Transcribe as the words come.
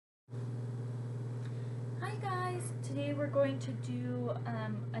Hi guys! Today we're going to do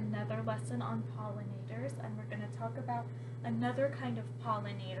another lesson on pollinators, and we're going to talk about another kind of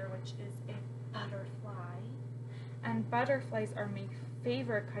pollinator, which is a butterfly. And butterflies are my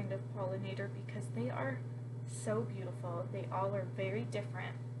favorite kind of pollinator because they are so beautiful. They all are very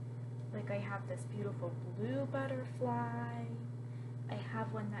different. Like I have this beautiful blue butterfly. I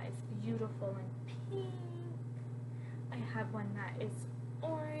have one that is beautiful and pink. I have one that is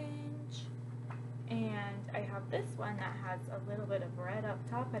orange. And I have this one that has a little bit of red up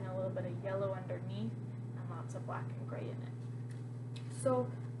top and a little bit of yellow underneath and lots of black and gray in it. So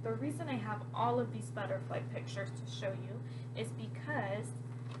the reason I have all of these butterfly pictures to show you is because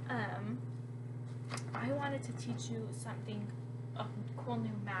I wanted to teach you something, a cool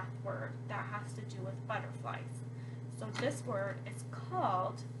new math word that has to do with butterflies. So this word is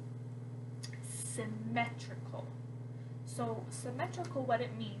called symmetrical. So symmetrical, what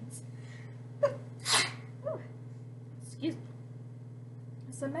it means, excuse me.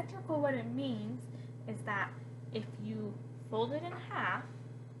 Symmetrical, what it means is that if you fold it in half,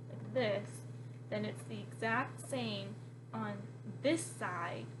 like this, then it's the exact same on this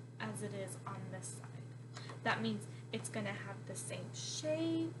side as it is on this side. That means it's going to have the same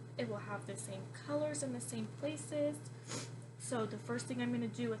shape, it will have the same colors in the same places. So the first thing I'm going to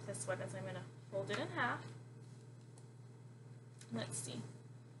do with this one is I'm going to fold it in half. Let's see.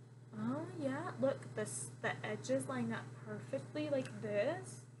 Oh yeah, look, the edges line up perfectly like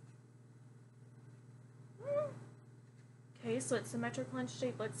this. Okay, so it's symmetrical in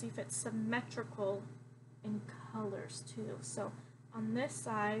shape. Let's see if it's symmetrical in colors too. So on this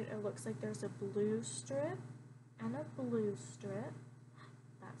side, it looks like there's a blue strip and a blue strip.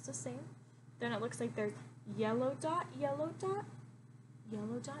 That's the same. Then it looks like there's yellow dot, yellow dot,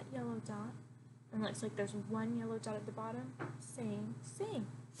 yellow dot, yellow dot. And it looks like there's one yellow dot at the bottom. Same, same.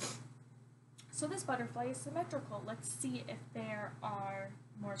 So this butterfly is symmetrical. Let's see if there are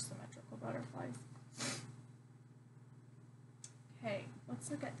more symmetrical butterflies. Okay, let's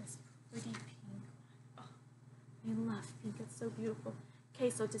look at this pretty pink one. Oh, I love pink, it's so beautiful.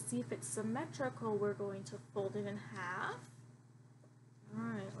 Okay, so to see if it's symmetrical, we're going to fold it in half.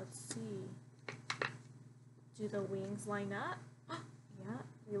 Alright, let's see. Do the wings line up? Yeah,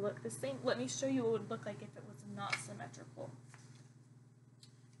 they look the same. Let me show you what it would look like if it was not symmetrical.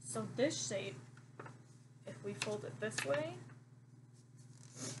 So this shape, if we fold it this way,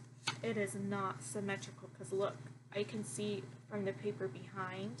 it is not symmetrical because look, I can see from the paper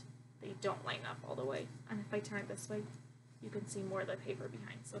behind, they don't line up all the way. And if I turn it this way, you can see more of the paper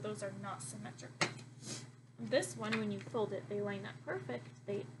behind. So those are not symmetrical. This one, when you fold it, they line up perfect.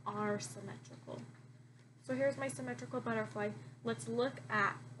 They are symmetrical. So here's my symmetrical butterfly. Let's look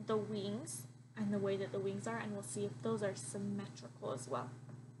at the wings and the way that the wings are, and we'll see if those are symmetrical as well.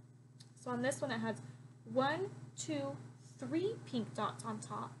 So on this one, it has 1, 2, 3 pink dots on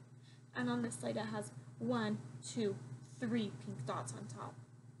top. And on this side, it has 1, 2, 3 pink dots on top.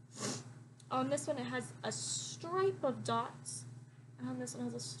 On this one, it has a stripe of dots. And on this one,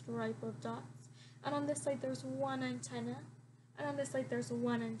 it has a stripe of dots. And on this side, there's one antenna. And on this side, there's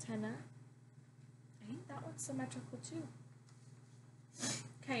one antenna. Hey, that one's symmetrical too.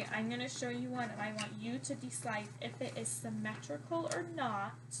 Okay, I'm going to show you one, and I want you to decide if it is symmetrical or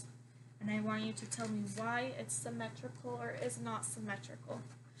not. And I want you to tell me why it's symmetrical or is not symmetrical.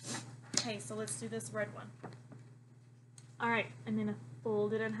 Okay, so let's do this red one. Alright, I'm going to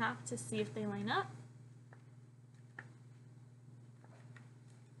fold it in half to see if they line up.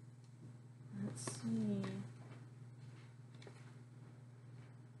 Let's see.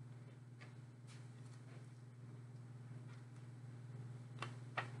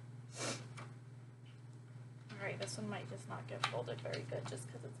 Alright, this one might just not get folded very good just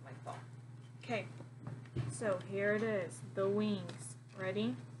because it's my fault. Okay, so here it is, the wings.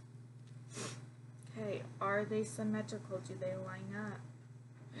 Ready? Okay, are they symmetrical? Do they line up?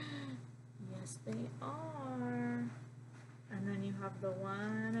 Yes, they are. And then you have the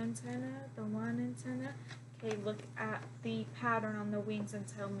one antenna, the one antenna. Okay, look at the pattern on the wings and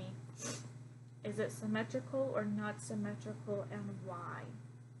tell me, is it symmetrical or not symmetrical, and why?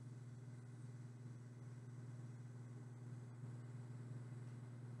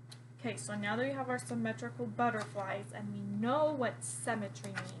 Okay, so now that we have our symmetrical butterflies and we know what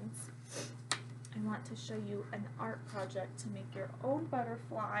symmetry means, I want to show you an art project to make your own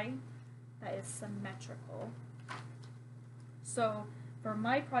butterfly that is symmetrical. So for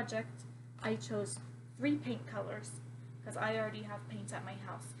my project, I chose 3 paint colors because I already have paint at my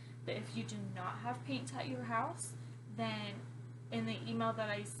house. But if you do not have paint at your house, then in the email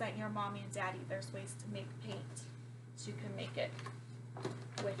that I sent your mommy and daddy, there's ways to make paint. So you can make it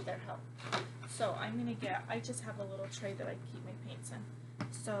with their help. So I just have a little tray that I keep my paints in.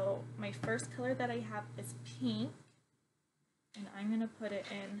 So my first color that I have is pink, and I'm going to put it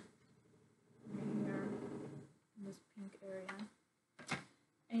in here, in this pink area.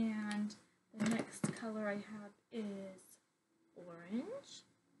 And the next color I have is orange,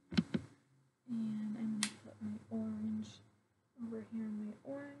 and I'm going to put my orange over here in my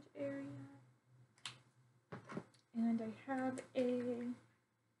orange area. And I have a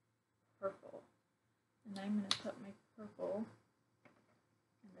purple, and I'm going to put my purple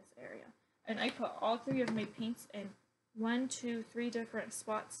in this area. And I put all three of my paints in 1, 2, 3 different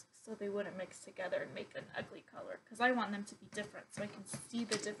spots so they wouldn't mix together and make an ugly color, because I want them to be different so I can see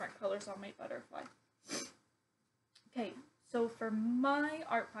the different colors on my butterfly. Okay, so for my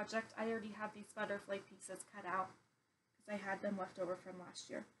art project, I already have these butterfly pieces cut out because I had them left over from last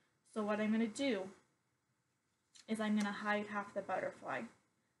year. So what I'm going to do is I'm going to hide half the butterfly.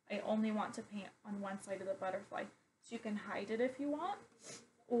 I only want to paint on one side of the butterfly. So you can hide it if you want,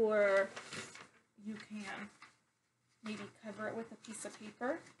 or you can maybe cover it with a piece of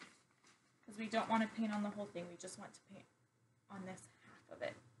paper, because we don't want to paint on the whole thing. We just want to paint on this half of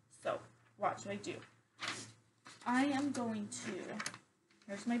it. So watch what I do. I am going to,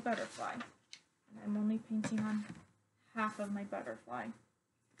 here's my butterfly, and I'm only painting on half of my butterfly.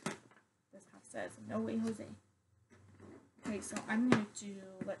 This half says, no way, Jose. Okay, so I'm going to do,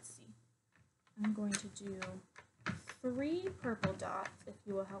 let's see, I'm going to do 3 purple dots, if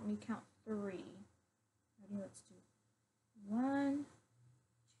you will help me count 3. Ready, let's do 1,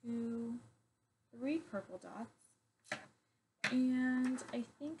 2, 3 purple dots. And I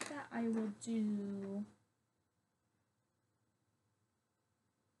think that I will do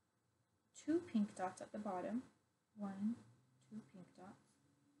 2 pink dots at the bottom. 1, 2 pink dots.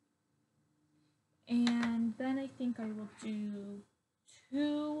 And then I think I will do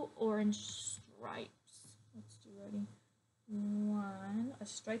 2 orange stripes. Let's do, ready? 1. A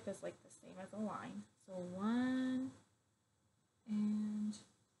stripe is like the same as a line. So 1 and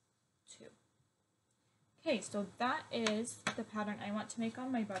 2. Okay, so that is the pattern I want to make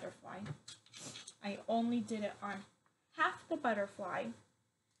on my butterfly. I only did it on half the butterfly,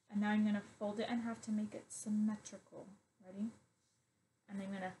 and now I'm going to fold it in half to make it symmetrical. Ready? And I'm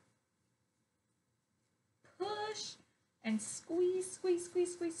going to push and squeeze, squeeze,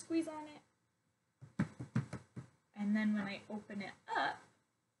 squeeze, squeeze, squeeze on it. And then when I open it up,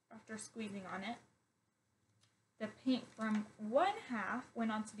 after squeezing on it, the paint from one half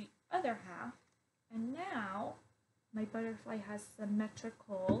went onto the other half, and now my butterfly has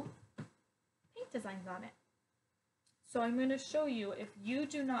symmetrical paint designs on it. So I'm going to show you, if you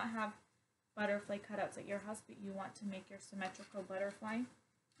do not have butterfly cutouts at your house, but you want to make your symmetrical butterfly,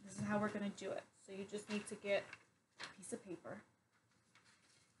 this is how we're going to do it. So you just need to get a piece of paper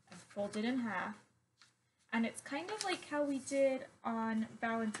and fold it in half. And it's kind of like how we did on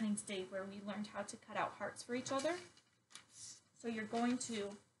Valentine's Day, where we learned how to cut out hearts for each other. So you're going to,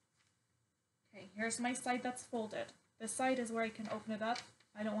 okay, here's my side that's folded. This side is where I can open it up.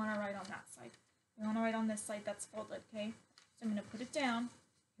 I don't want to write on that side. I want to write on this side that's folded, okay? So I'm going to put it down.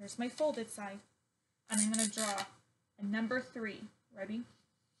 Here's my folded side. And I'm going to draw a number 3. Ready?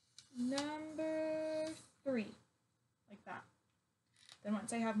 Number 3. Like that. Then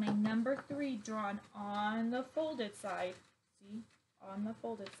once I have my number 3 drawn on the folded side, see, on the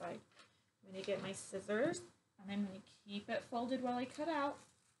folded side, I'm going to get my scissors, and I'm going to keep it folded while I cut out,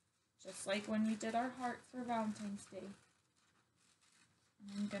 just like when we did our hearts for Valentine's Day.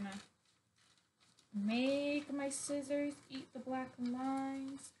 And I'm going to make my scissors eat the black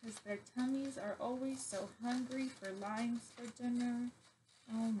lines, because their tummies are always so hungry for lines for dinner.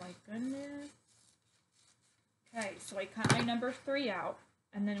 Oh my goodness. Okay, so I cut my number 3 out,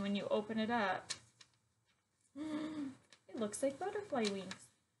 and then when you open it up, it looks like butterfly wings.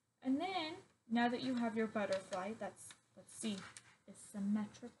 And then, now that you have your butterfly that's, let's see, is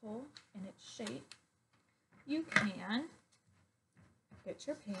symmetrical in its shape, you can get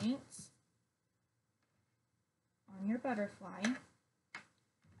your paint on your butterfly,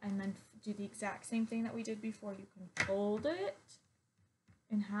 and then do the exact same thing that we did before. You can fold it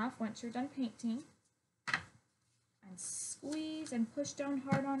in half once you're done painting, and squeeze and push down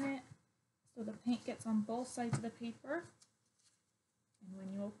hard on it so the paint gets on both sides of the paper. And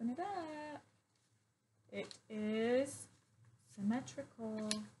when you open it up, it is symmetrical.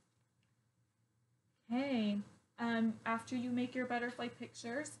 Okay, after you make your butterfly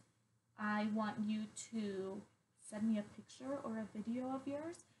pictures, I want you to send me a picture or a video of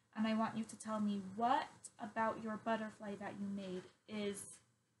yours, and I want you to tell me what about your butterfly that you made is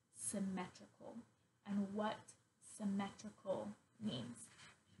symmetrical, and what symmetrical means.